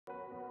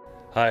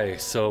Hi,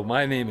 so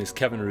my name is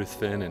Kevin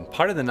Ruthven and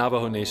part of the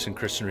Navajo Nation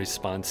Christian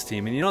Response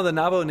Team. And you know, the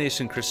Navajo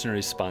Nation Christian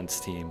Response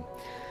Team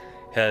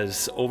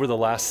has, over the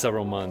last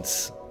several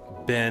months,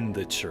 been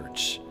the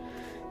church.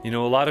 You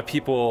know, a lot of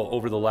people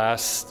over the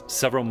last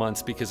several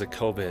months, because of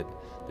COVID,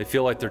 they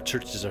feel like their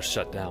churches are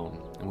shut down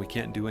and we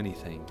can't do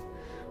anything.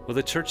 Well,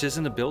 the church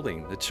isn't a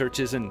building. The church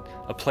isn't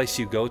a place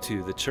you go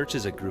to. The church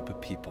is a group of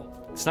people.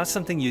 It's not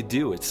something you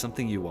do, it's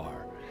something you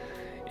are.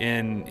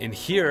 And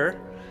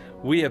here,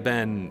 we have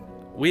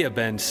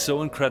been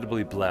so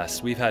incredibly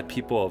blessed. We've had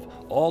people of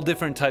all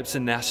different types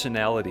of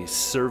nationalities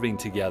serving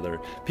together,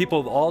 people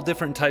of all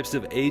different types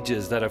of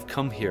ages that have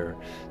come here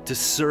to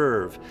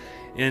serve,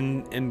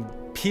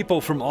 and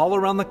people from all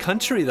around the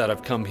country that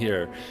have come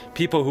here,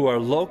 people who are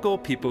local,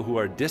 people who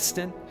are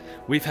distant.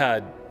 We've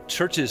had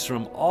churches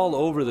from all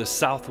over the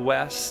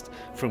Southwest,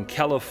 from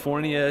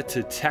California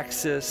to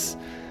Texas,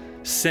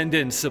 send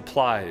in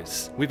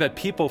supplies. We've had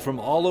people from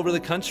all over the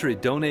country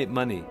donate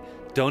money,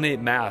 donate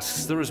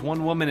masks. There was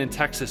one woman in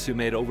Texas who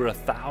made over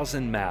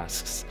 1,000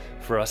 masks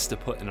for us to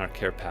put in our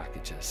care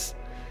packages.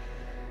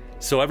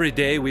 So every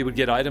day we would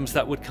get items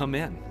that would come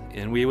in,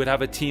 and we would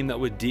have a team that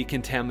would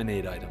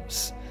decontaminate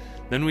items.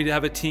 Then we'd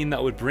have a team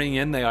that would bring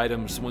in the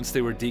items once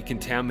they were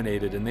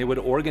decontaminated, and they would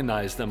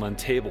organize them on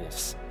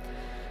tables.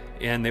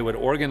 And they would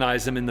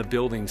organize them in the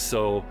building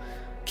so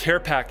care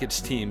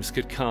package teams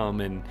could come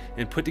and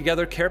put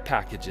together care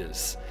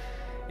packages.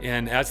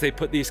 And as they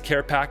put these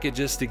care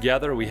packages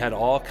together, we had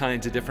all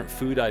kinds of different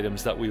food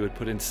items that we would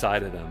put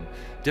inside of them,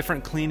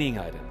 different cleaning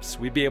items.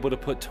 We'd be able to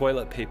put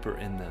toilet paper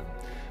in them,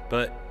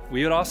 but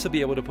we would also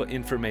be able to put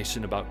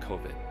information about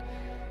COVID.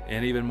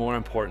 And even more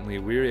importantly,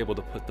 we were able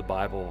to put the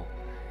Bible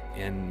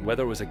in,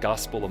 whether it was a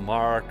Gospel of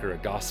Mark or a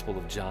Gospel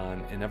of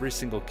John, in every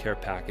single care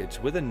package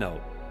with a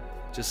note,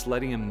 just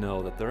letting them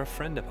know that they're a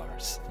friend of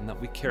ours and that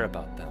we care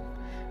about them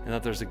and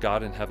that there's a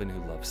God in heaven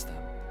who loves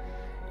them,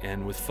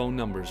 and with phone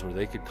numbers where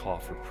they could call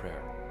for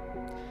prayer.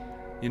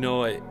 You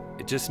know, it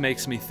just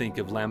makes me think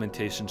of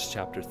Lamentations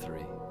chapter 3.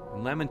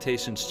 In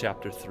Lamentations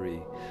chapter 3,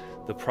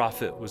 the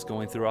prophet was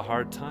going through a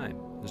hard time.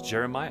 It was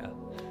Jeremiah.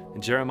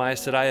 And Jeremiah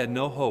said, I had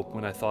no hope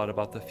when I thought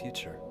about the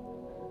future.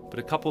 But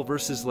a couple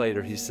verses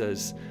later, he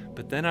says,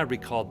 but then I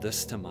recalled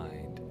this to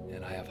mind,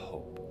 and I have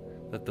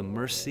hope, that the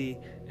mercy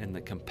and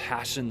the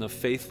compassion, the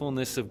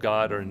faithfulness of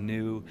God are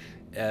new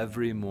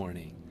every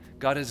morning.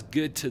 God is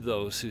good to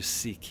those who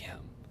seek Him.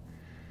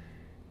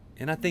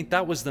 And I think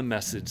that was the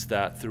message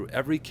that through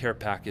every care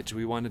package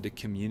we wanted to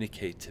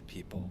communicate to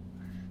people,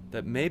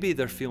 that maybe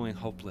they're feeling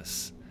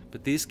hopeless,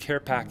 but these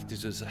care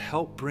packages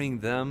help bring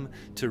them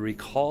to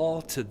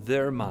recall to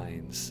their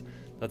minds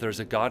that there's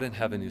a God in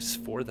heaven who's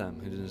for them,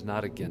 who is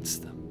not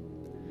against them.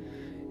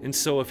 And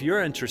so if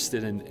you're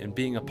interested in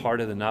being a part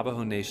of the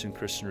Navajo Nation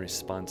Christian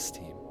Response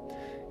Team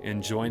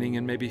and joining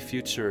in maybe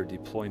future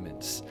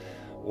deployments,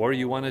 or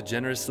you want to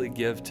generously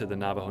give to the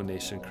Navajo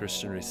Nation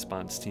Christian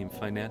Response Team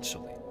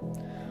financially,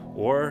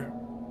 or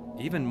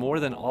even more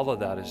than all of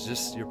that is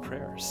just your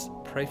prayers.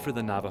 Pray for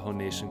the Navajo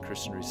Nation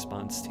Christian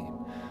Response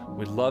Team.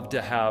 We'd love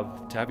to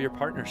have your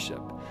partnership.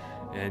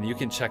 And you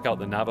can check out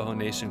the Navajo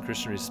Nation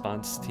Christian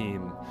Response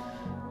Team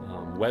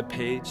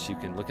webpage. You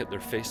can look at their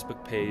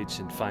Facebook page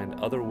and find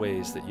other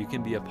ways that you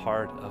can be a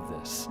part of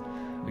this.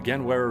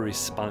 Again, we're a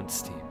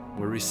response team.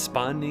 We're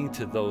responding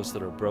to those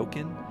that are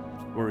broken.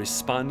 We're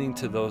responding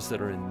to those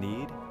that are in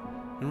need.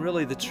 And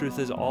really the truth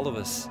is all of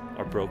us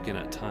are broken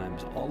at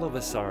times. All of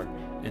us are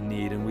in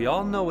need, and we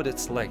all know what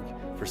it's like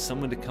for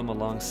someone to come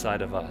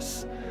alongside of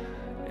us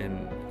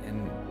and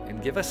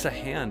give us a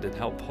hand and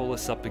help pull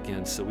us up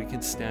again so we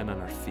can stand on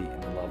our feet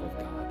in the love of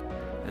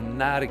God. And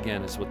that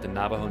again is what the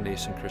Navajo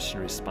Nation Christian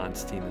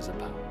Response Team is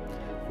about.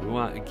 We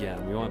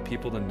want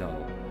people to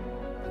know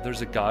that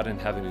there's a God in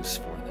heaven who's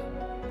for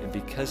them, and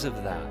because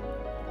of that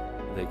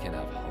they can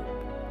have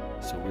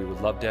hope. So we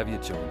would love to have you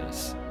join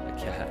us.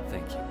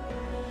 Thank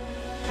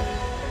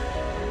you.